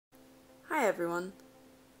Hi everyone.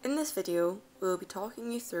 In this video, we will be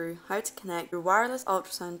talking you through how to connect your wireless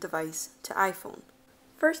ultrasound device to iPhone.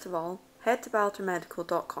 First of all, head to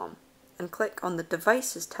ballatermedical.com and click on the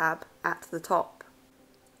Devices tab at the top.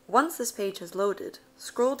 Once this page has loaded,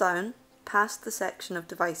 scroll down past the section of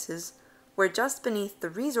devices where just beneath the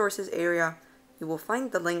Resources area you will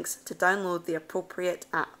find the links to download the appropriate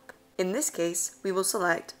app. In this case, we will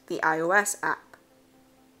select the iOS app.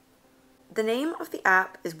 The name of the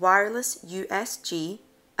app is Wireless USG,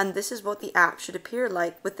 and this is what the app should appear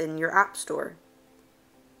like within your App Store.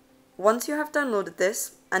 Once you have downloaded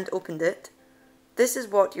this and opened it, this is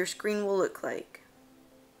what your screen will look like.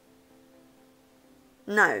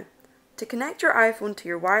 Now, to connect your iPhone to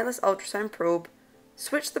your wireless ultrasound probe,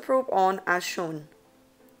 switch the probe on as shown.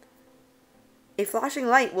 A flashing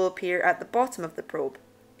light will appear at the bottom of the probe,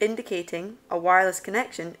 indicating a wireless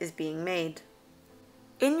connection is being made.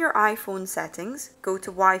 In your iPhone settings, go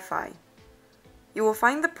to Wi-Fi. You will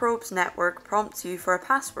find the probe's network prompts you for a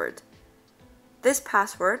password. This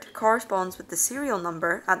password corresponds with the serial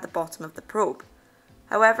number at the bottom of the probe.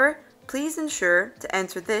 However, please ensure to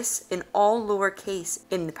enter this in all lowercase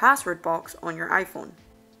in the password box on your iPhone.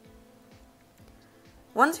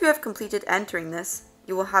 Once you have completed entering this,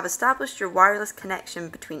 you will have established your wireless connection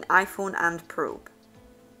between iPhone and probe.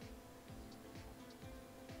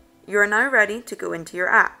 You are now ready to go into your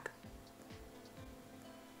app.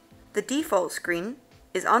 The default screen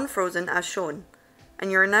is unfrozen as shown, and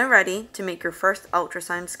you are now ready to make your first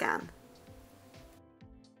ultrasound scan.